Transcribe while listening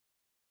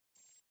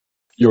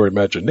Your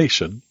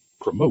imagination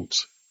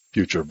promotes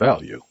future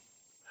value.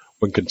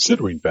 When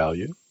considering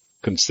value,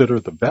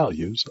 consider the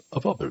values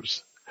of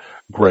others.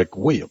 Greg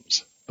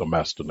Williams, the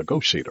master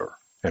negotiator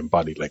and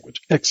body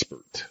language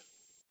expert.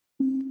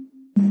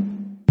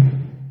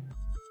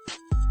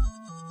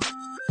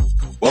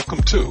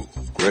 Welcome to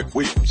Greg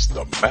Williams,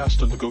 the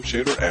master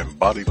negotiator and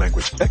body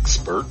language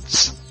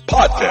experts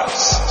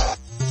podcast.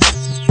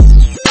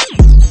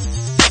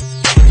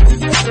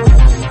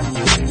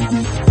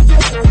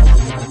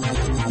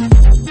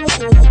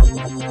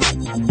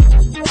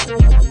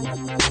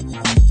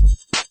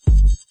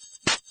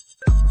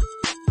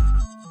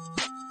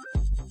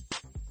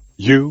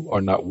 You are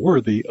not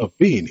worthy of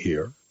being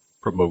here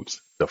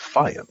promotes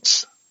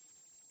defiance.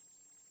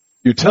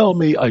 You tell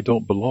me I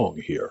don't belong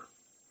here.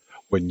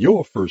 When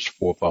your first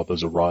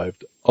forefathers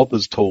arrived,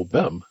 others told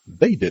them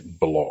they didn't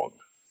belong.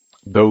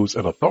 Those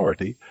in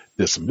authority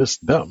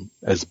dismissed them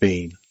as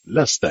being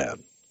less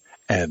than,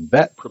 and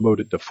that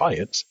promoted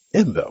defiance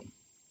in them.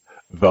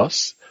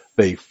 Thus,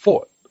 they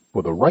fought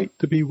for the right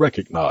to be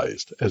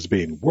recognized as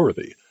being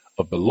worthy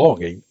of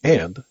belonging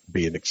and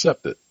being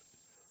accepted.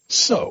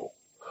 So,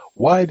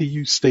 why do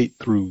you state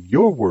through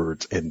your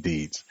words and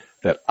deeds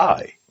that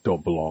I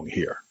don't belong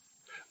here?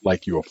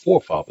 Like your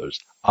forefathers,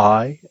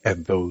 I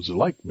and those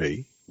like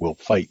me will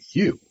fight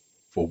you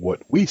for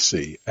what we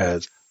see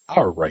as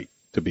our right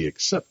to be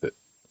accepted,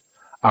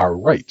 our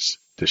rights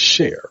to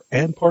share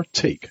and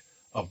partake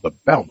of the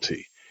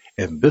bounty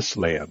in this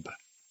land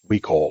we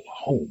call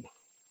home.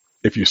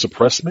 If you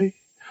suppress me,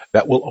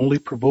 that will only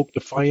provoke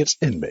defiance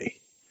in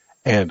me,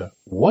 and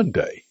one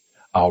day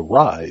I'll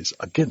rise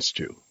against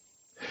you.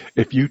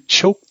 If you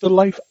choke the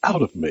life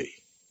out of me,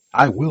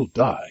 I will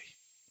die,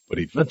 but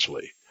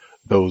eventually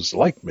those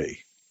like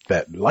me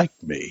that like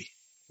me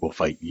will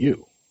fight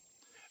you.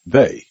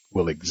 They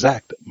will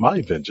exact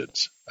my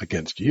vengeance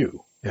against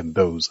you and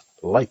those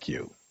like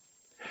you.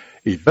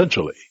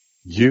 Eventually,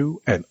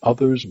 you and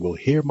others will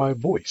hear my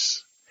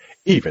voice,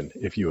 even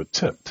if you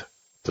attempt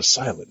to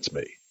silence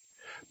me,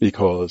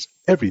 because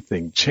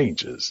everything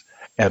changes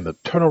and the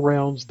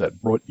turnarounds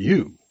that brought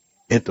you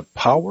into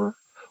power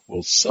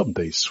will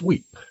someday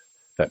sweep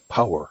that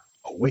power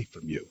away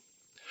from you.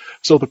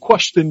 So the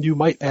question you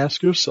might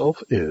ask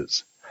yourself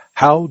is,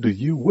 how do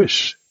you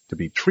wish to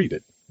be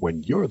treated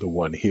when you're the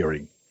one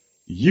hearing,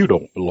 you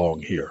don't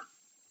belong here?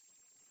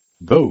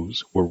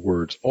 Those were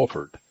words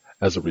offered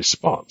as a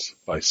response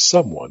by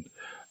someone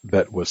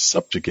that was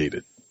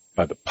subjugated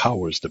by the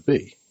powers to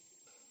be.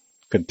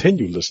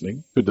 Continue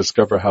listening to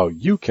discover how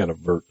you can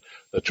avert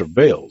the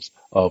travails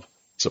of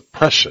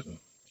suppression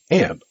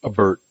and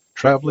avert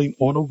traveling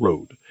on a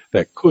road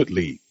that could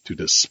lead to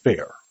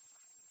despair.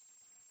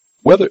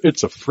 Whether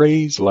it's a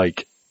phrase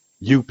like,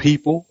 you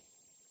people,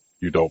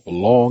 you don't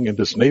belong in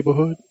this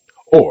neighborhood,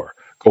 or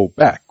go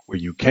back where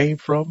you came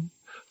from,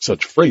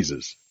 such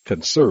phrases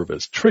can serve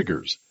as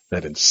triggers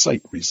that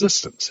incite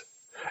resistance,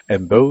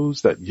 and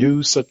those that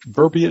use such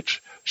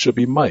verbiage should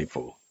be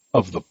mindful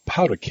of the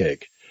powder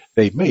keg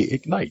they may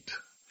ignite,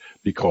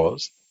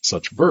 because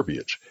such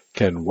verbiage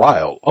can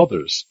rile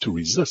others to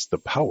resist the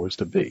powers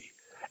to be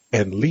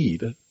and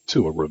lead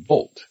to a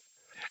revolt.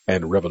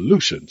 And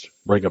revolutions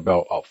bring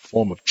about a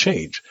form of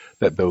change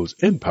that those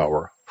in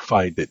power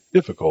find it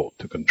difficult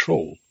to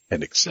control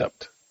and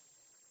accept.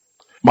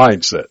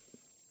 Mindset.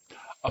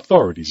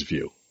 Authority's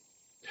view.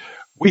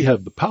 We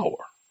have the power.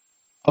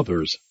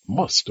 Others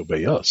must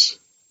obey us.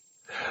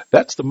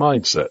 That's the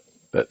mindset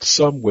that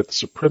some with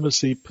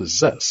supremacy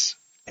possess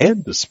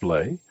and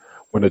display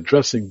when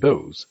addressing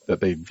those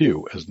that they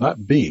view as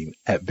not being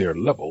at their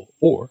level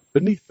or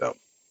beneath them.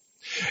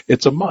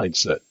 It's a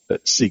mindset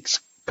that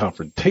seeks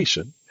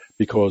confrontation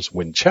because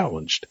when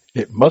challenged,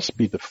 it must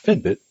be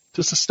defended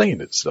to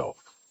sustain itself.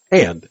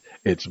 And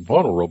it's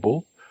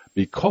vulnerable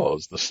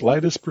because the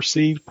slightest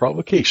perceived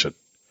provocation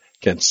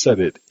can set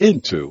it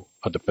into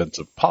a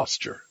defensive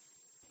posture.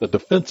 The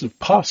defensive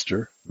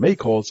posture may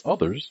cause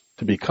others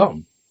to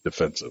become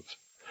defensive.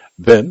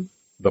 Then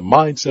the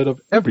mindset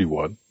of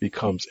everyone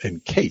becomes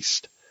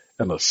encased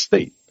in a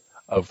state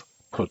of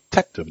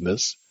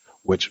protectiveness,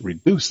 which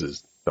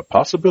reduces the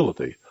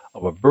possibility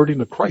of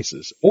averting a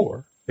crisis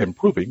or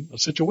improving a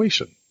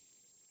situation.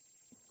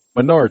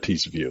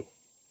 Minorities' view.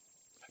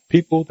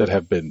 People that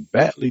have been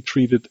badly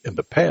treated in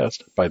the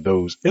past by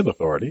those in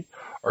authority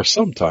are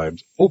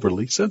sometimes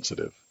overly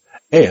sensitive,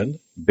 and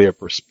their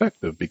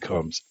perspective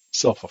becomes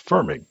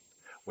self-affirming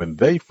when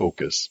they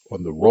focus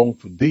on the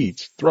wrongful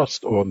deeds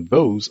thrust on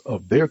those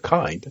of their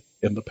kind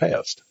in the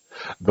past.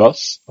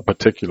 Thus, a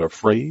particular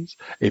phrase,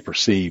 a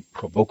perceived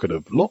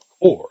provocative look,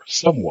 or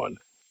someone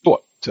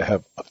thought to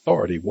have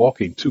authority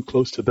walking too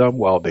close to them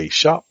while they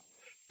shop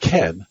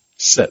can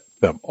set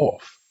them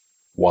off.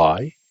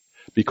 Why?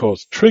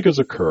 Because triggers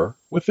occur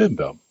within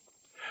them.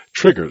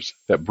 Triggers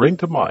that bring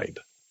to mind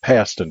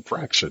past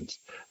infractions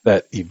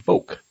that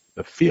evoke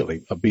the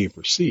feeling of being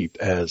perceived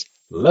as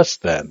less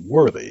than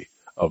worthy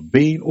of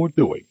being or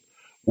doing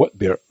what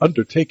they're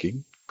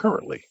undertaking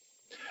currently.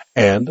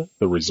 And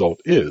the result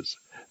is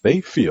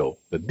they feel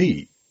the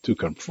need to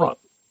confront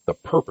the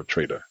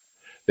perpetrator.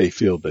 they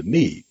feel the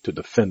need to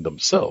defend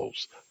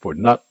themselves for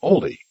not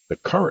only the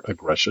current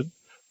aggression,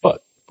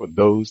 but for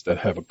those that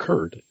have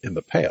occurred in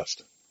the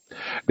past.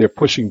 They're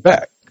pushing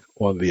back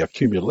on the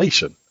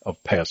accumulation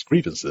of past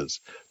grievances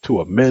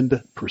to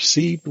amend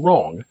perceived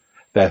wrong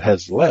that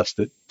has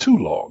lasted too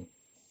long.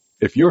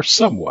 If you're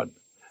someone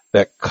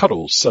that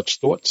cuddles such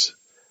thoughts,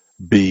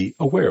 be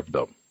aware of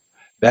them.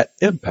 That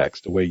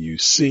impacts the way you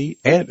see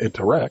and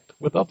interact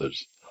with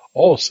others.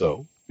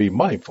 Also, be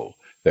mindful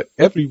that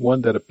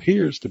everyone that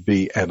appears to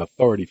be an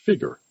authority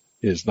figure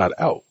is not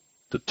out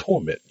to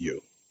torment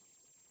you.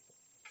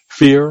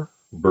 Fear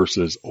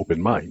versus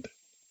open mind.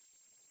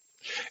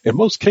 In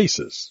most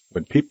cases,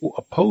 when people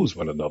oppose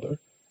one another,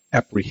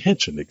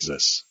 apprehension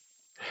exists.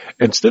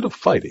 Instead of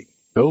fighting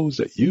those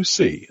that you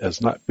see as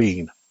not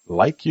being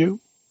like you,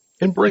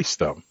 embrace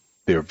them,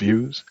 their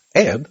views,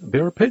 and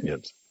their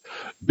opinions.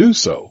 Do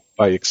so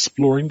by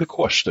exploring the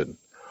question,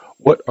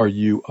 what are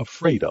you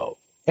afraid of,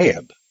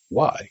 and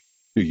why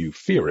do you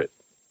fear it?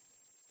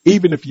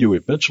 Even if you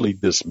eventually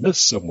dismiss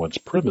someone's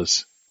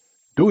premise,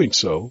 doing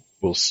so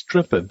will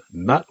strengthen,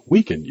 not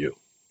weaken you.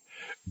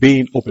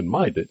 Being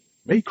open-minded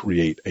may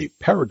create a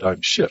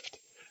paradigm shift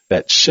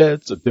that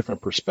sheds a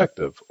different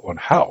perspective on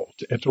how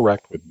to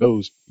interact with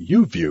those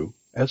you view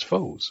as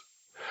foes.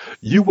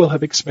 You will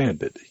have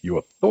expanded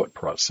your thought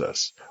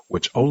process,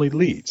 which only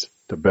leads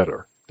to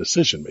better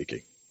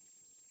decision-making.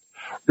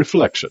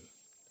 Reflection.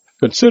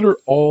 Consider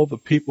all the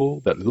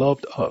people that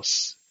loved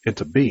us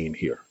into being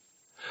here.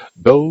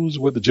 Those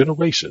were the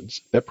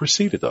generations that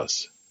preceded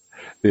us.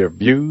 Their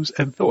views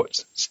and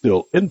thoughts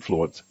still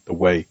influence the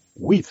way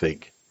we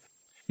think,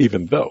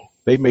 even though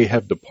they may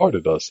have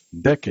departed us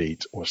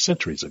decades or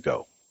centuries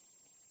ago.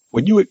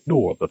 When you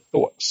ignore the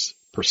thoughts,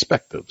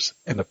 perspectives,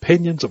 and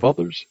opinions of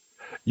others,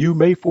 you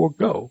may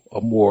forego a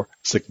more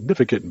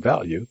significant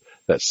value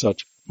that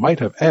such might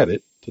have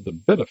added to the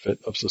benefit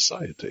of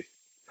society.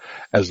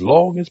 As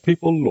long as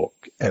people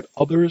look at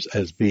others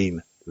as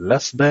being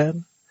less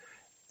than,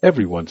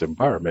 everyone's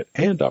environment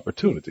and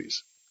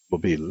opportunities will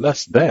be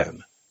less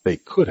than they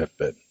could have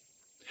been.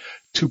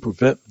 To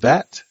prevent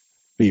that,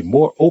 be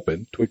more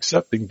open to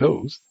accepting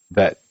those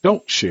that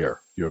don't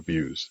share your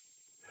views.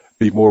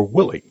 Be more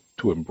willing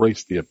to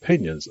embrace the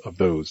opinions of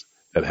those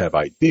that have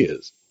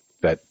ideas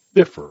that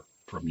differ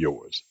from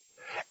yours.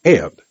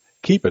 And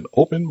keep an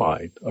open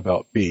mind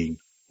about being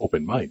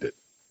open-minded.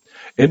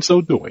 In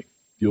so doing,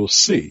 you'll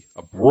see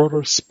a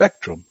broader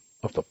spectrum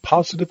of the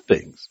positive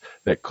things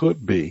that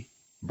could be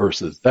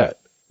versus that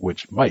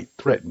which might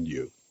threaten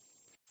you.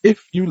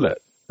 If you let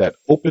that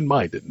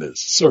open-mindedness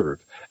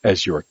serve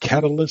as your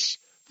catalyst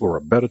for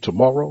a better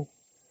tomorrow,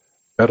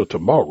 better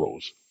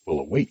tomorrows will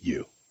await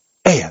you,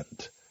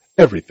 and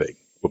everything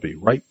will be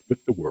right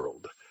with the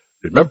world.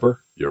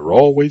 Remember, you're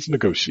always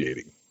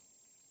negotiating.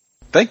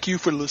 Thank you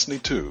for listening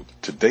to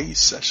today's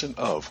session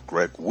of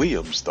Greg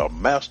Williams, the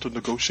Master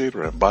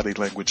Negotiator and Body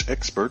Language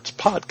Experts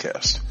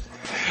podcast.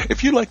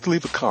 If you'd like to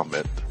leave a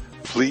comment,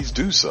 please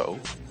do so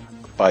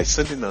by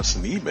sending us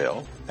an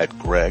email at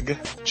Greg,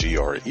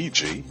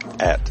 G-R-E-G,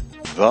 at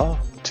the,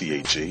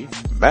 T-H-E,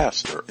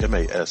 Master,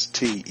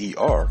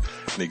 M-A-S-T-E-R,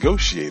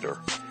 Negotiator,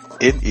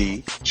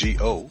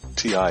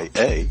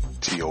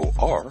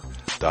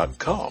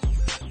 Negotiator.com.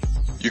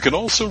 You can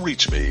also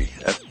reach me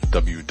at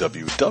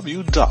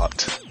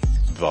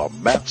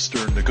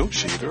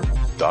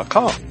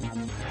www.themasternegotiator.com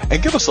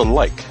and give us a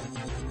like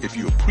if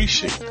you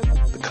appreciate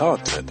the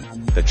content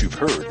that you've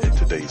heard in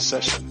today's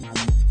session.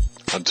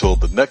 Until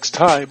the next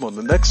time on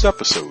the next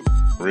episode,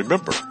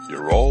 remember,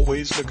 you're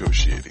always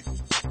negotiating.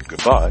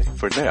 Goodbye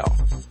for now.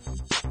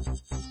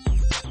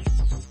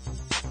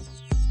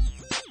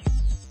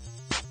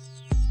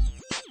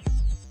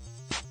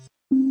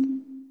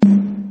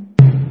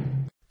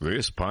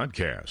 This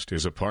podcast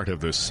is a part of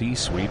the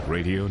C-Suite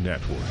Radio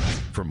Network.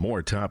 For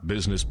more top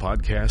business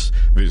podcasts,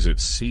 visit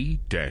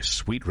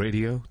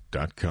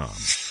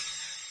c-suiteradio.com.